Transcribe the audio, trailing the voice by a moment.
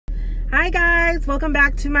Hi guys, welcome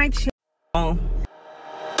back to my channel.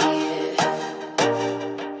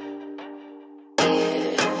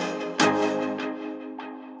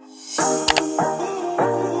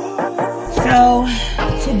 So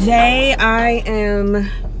today I am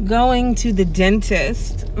going to the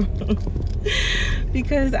dentist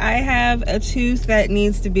because I have a tooth that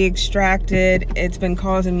needs to be extracted. It's been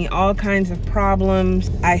causing me all kinds of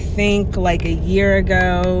problems. I think like a year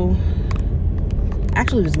ago,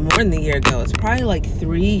 actually it was more than a year ago, it's probably like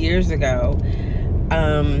 3 years ago,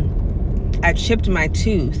 I chipped my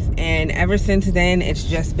tooth, and ever since then it's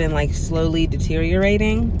just been like slowly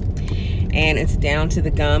deteriorating and it's down to the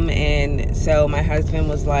gum. And so my husband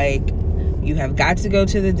was like, you have got to go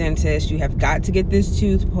to the dentist, you have got to get this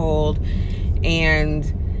tooth pulled.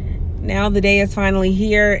 And now the day is finally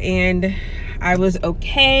here, and I was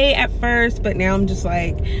okay at first, but now I'm just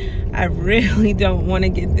like, I really don't want to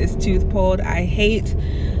get this tooth pulled. I hate,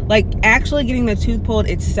 like, actually getting the tooth pulled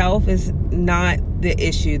itself is not the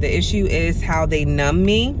issue. The issue is how they numb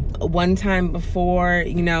me. One time before,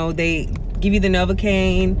 you know, they give you the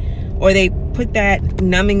Novocaine, or they put that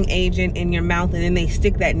numbing agent in your mouth and then they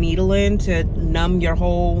stick that needle in to numb your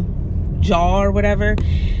whole jaw or whatever.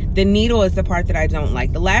 The needle is the part that I don't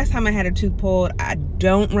like. The last time I had a tooth pulled, I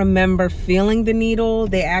don't remember feeling the needle.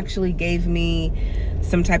 They actually gave me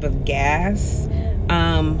some type of gas,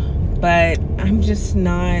 but I'm just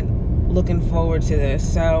not looking forward to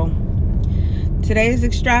this. So today's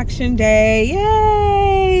extraction day,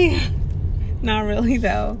 yay! Not really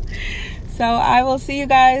though. So I will see you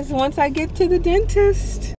guys once I get to the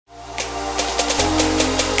dentist.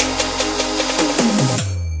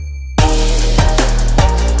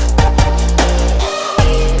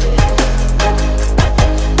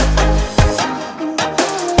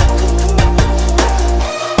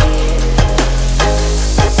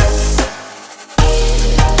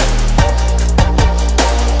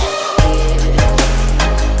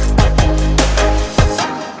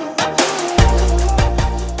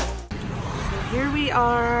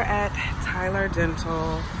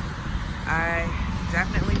 Dental. I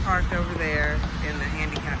definitely parked over there in the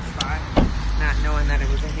handicap spot, not knowing that it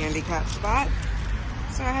was a handicap spot,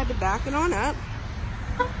 so I had to back it on up.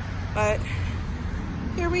 But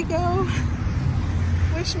here we go.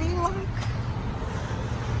 Wish me luck.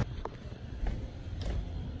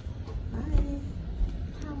 Hi.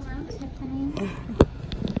 Hello, Tiffany.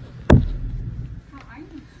 How are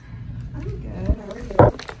you? I'm good. How are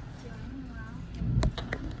you?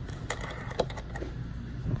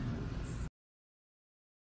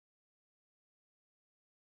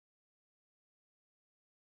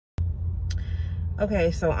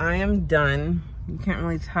 Okay, so I am done. You can't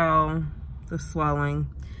really tell the swelling,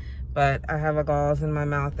 but I have a gauze in my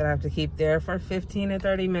mouth that I have to keep there for 15 to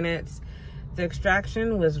 30 minutes. The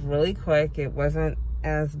extraction was really quick. It wasn't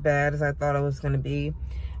as bad as I thought it was going to be.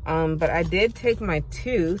 But I did take my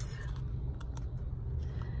tooth.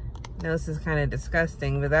 Now this is kind of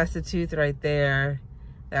disgusting, but that's the tooth right there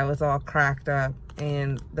that was all cracked up,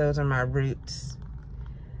 and those are my roots.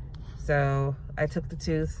 So I took the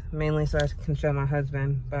tooth mainly so I can show my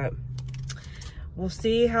husband, but we'll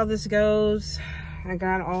see how this goes. I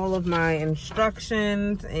got all of my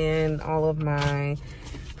instructions and all of my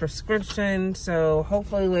prescriptions, so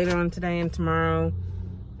hopefully later on today and tomorrow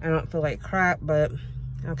I don't feel like crap, but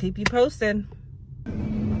I'll keep you posted. So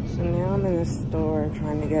now I'm in the store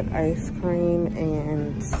trying to get ice cream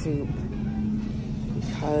and soup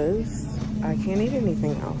because I can't eat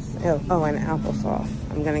anything else. Oh, and applesauce.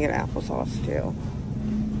 I'm gonna get applesauce too.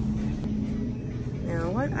 Now,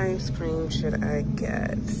 what ice cream should I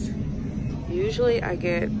get? Usually I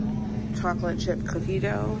get chocolate chip cookie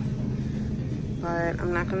dough, but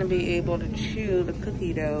I'm not gonna be able to chew the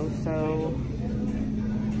cookie dough, so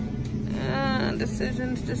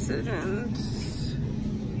decisions.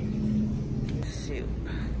 Soup.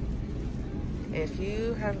 If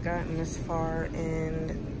you have gotten this far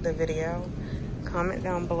in the video, comment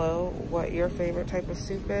down below what your favorite type of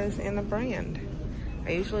soup is and the brand.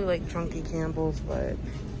 I usually like chunky Campbell's, but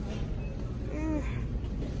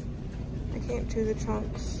I can't do the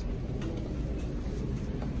chunks.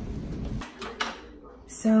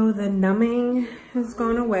 So the numbing has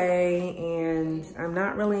gone away and I'm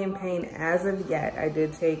not really in pain as of yet. I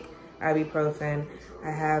did take ibuprofen. I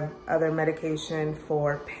have other medication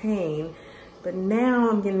for pain, but now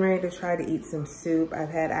I'm getting ready to try to eat some soup. I've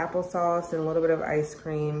had applesauce and a little bit of ice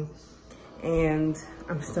cream, and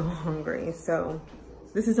I'm still hungry. So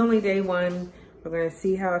this is only day one. We're gonna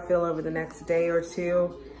see how I feel over the next day or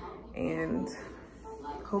two, and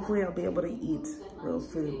hopefully I'll be able to eat real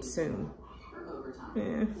food soon.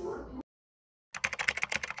 Yeah.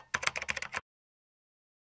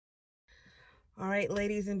 All right,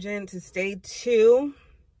 ladies and gents, it's day 2.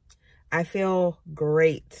 I feel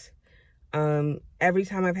great. Every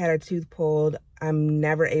time I've had a tooth pulled, I'm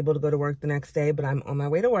never able to go to work the next day, but I'm on my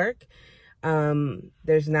way to work.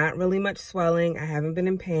 There's not really much swelling. I haven't been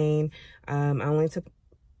in pain. I only took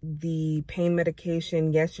the pain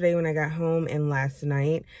medication yesterday when I got home and last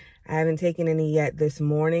night. I haven't taken any yet this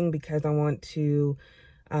morning because I want to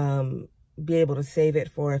be able to save it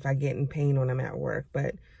for if I get in pain when I'm at work.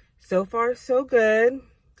 But so far, so good.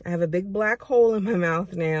 I have a big black hole in my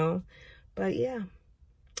mouth now. But yeah,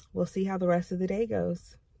 we'll see how the rest of the day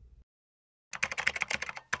goes.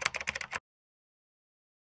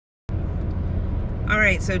 All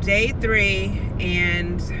right, so day 3,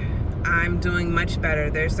 and I'm doing much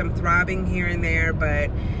better. There's some throbbing here and there,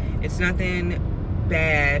 but it's nothing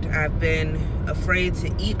bad. I've been afraid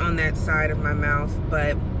to eat on that side of my mouth,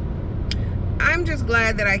 but I'm just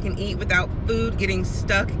glad that I can eat without food getting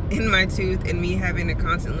stuck in my tooth and me having to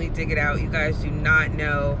constantly dig it out. You guys do not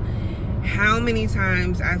know how many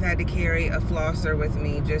times I've had to carry a flosser with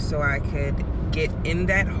me just so I could get in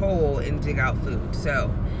that hole and dig out food.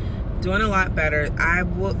 So doing a lot better.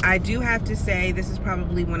 I do have to say this is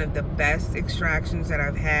probably one of the best extractions that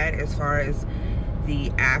I've had as far as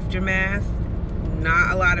the aftermath.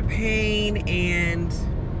 Not a lot of pain and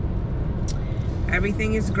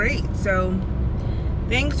everything is great. So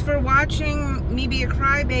thanks for watching me be a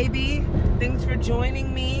crybaby. Thanks for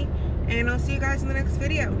joining me, and I'll see you guys in the next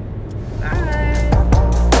video. Bye.